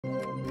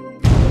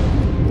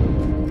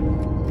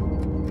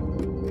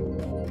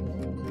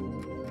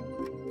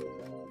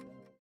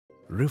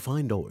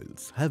Refined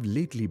oils have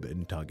lately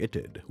been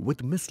targeted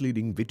with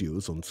misleading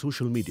videos on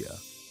social media,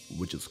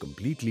 which is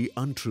completely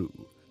untrue.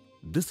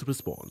 This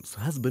response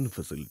has been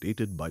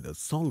facilitated by the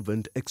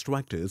Solvent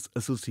Extractors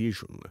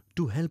Association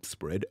to help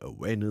spread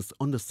awareness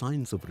on the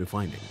science of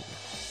refining.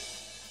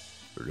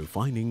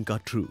 Refining ka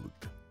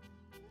truth.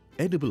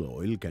 Edible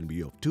oil can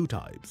be of two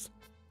types: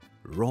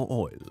 raw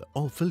oil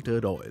or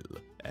filtered oil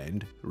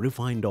and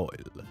refined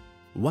oil.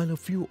 While a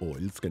few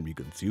oils can be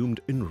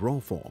consumed in raw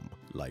form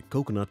like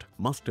coconut,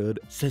 mustard,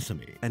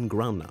 sesame and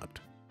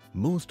groundnut,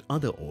 most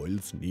other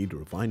oils need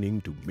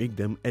refining to make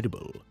them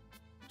edible.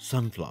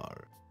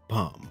 Sunflower,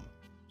 palm,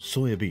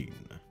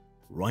 soybean,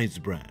 rice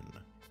bran,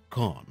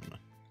 corn,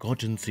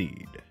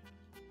 cottonseed.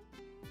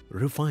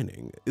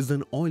 Refining is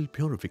an oil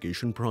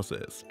purification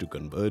process to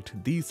convert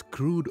these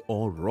crude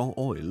or raw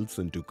oils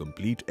into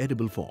complete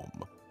edible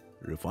form.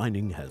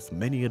 Refining has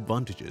many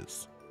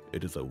advantages.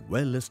 It is a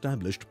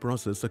well-established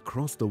process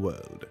across the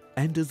world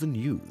and is in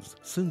use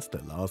since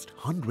the last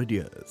 100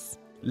 years.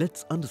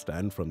 Let's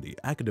understand from the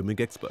academic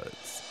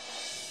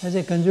experts. As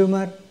a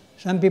consumer,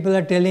 some people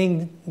are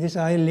telling this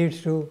oil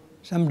leads to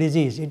some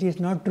disease. It is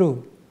not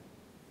true.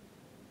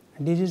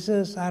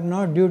 Diseases are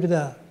not due to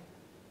the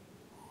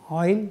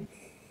oil.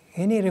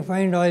 Any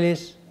refined oil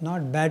is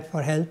not bad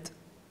for health.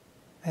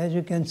 As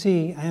you can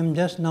see, I am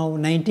just now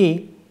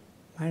 90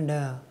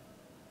 and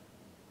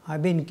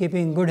I've been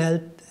keeping good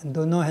health and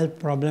no health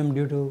problem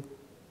due to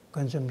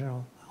consumption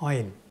of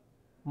oil.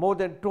 More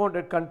than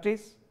 200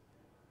 countries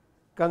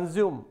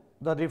consume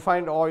the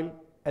refined oil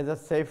as a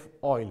safe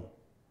oil.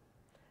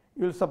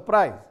 You will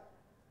surprise,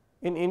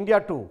 in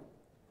India too,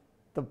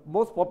 the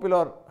most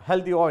popular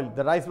healthy oil,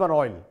 the rice bran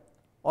oil,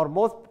 or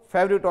most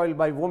favorite oil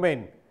by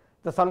women,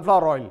 the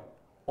sunflower oil,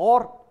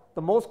 or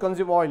the most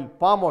consumed oil,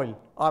 palm oil,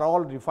 are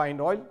all refined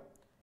oil.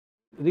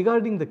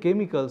 Regarding the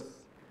chemicals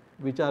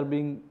which are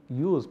being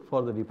used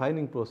for the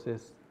refining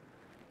process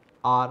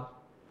are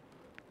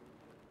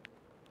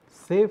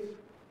safe,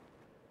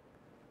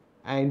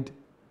 and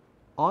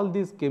all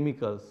these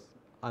chemicals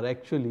are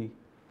actually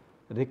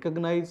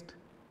recognized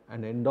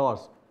and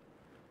endorsed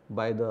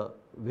by the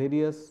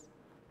various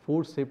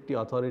food safety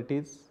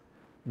authorities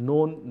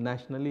known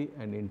nationally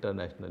and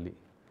internationally.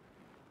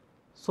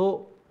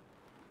 So,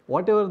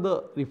 whatever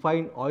the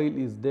refined oil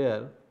is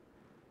there,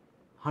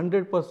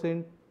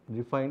 100%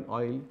 refined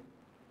oil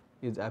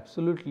is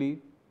absolutely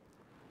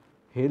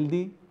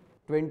healthy.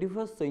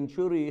 21st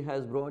century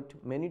has brought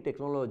many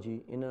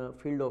technology in a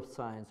field of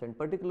science, and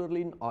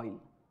particularly in oil.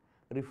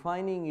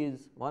 Refining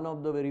is one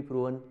of the very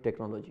proven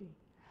technology.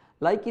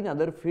 Like in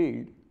other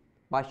field,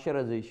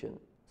 pasteurization,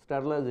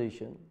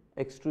 sterilization,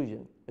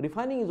 extrusion,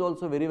 refining is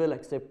also very well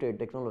accepted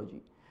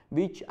technology,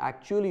 which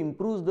actually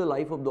improves the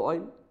life of the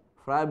oil,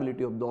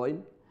 friability of the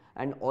oil,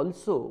 and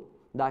also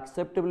the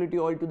acceptability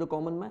oil to the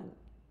common man.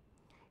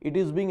 It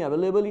is being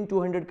available in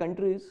 200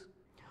 countries.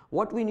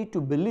 What we need to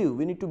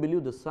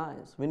believe the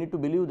science, we need to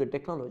believe the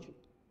technology,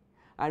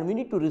 and we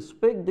need to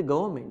respect the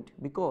government,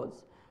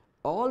 because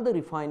all the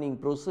refining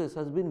process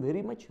has been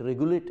very much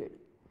regulated,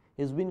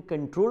 has been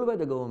controlled by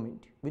the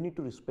government. We need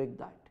to respect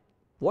that.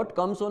 What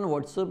comes on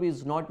WhatsApp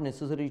is not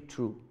necessarily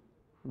true.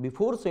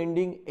 Before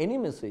sending any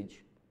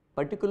message,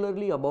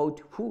 particularly about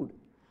food,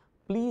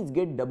 please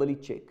get doubly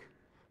check,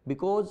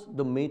 because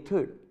the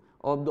method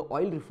of the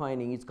oil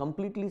refining is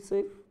completely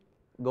safe.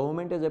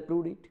 Government has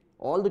approved it.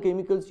 All the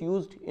chemicals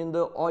used in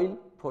the oil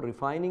for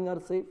refining are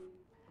safe.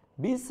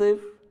 Be safe,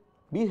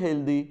 be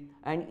healthy,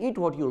 and eat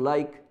what you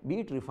like,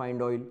 be it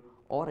refined oil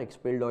or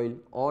expelled oil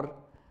or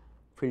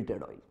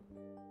filtered oil.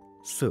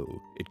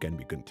 So, it can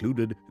be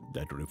concluded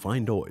that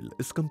refined oil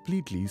is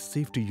completely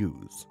safe to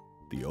use.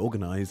 The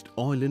organized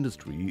oil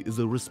industry is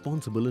a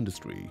responsible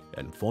industry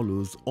and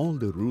follows all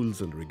the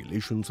rules and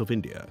regulations of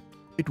India.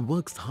 It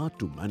works hard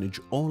to manage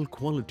all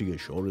quality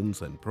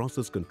assurance and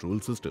process control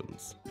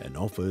systems and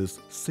offers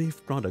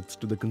safe products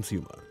to the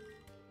consumer.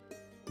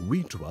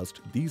 We trust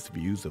these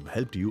views have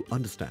helped you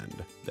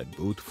understand that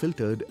both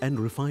filtered and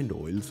refined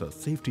oils are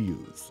safe to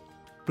use.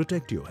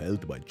 Protect your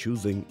health by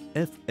choosing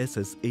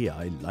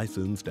FSSAI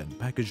licensed and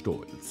packaged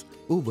oils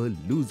over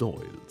loose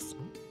oils.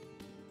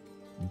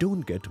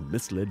 Don't get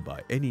misled by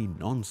any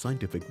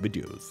non-scientific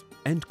videos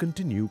and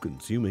continue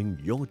consuming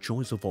your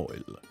choice of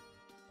oil.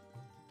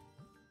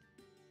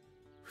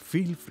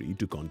 Feel free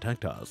to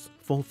contact us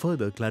for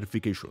further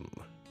clarification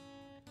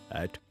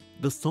at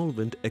the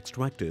Solvent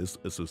Extractors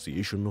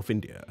Association of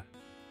India.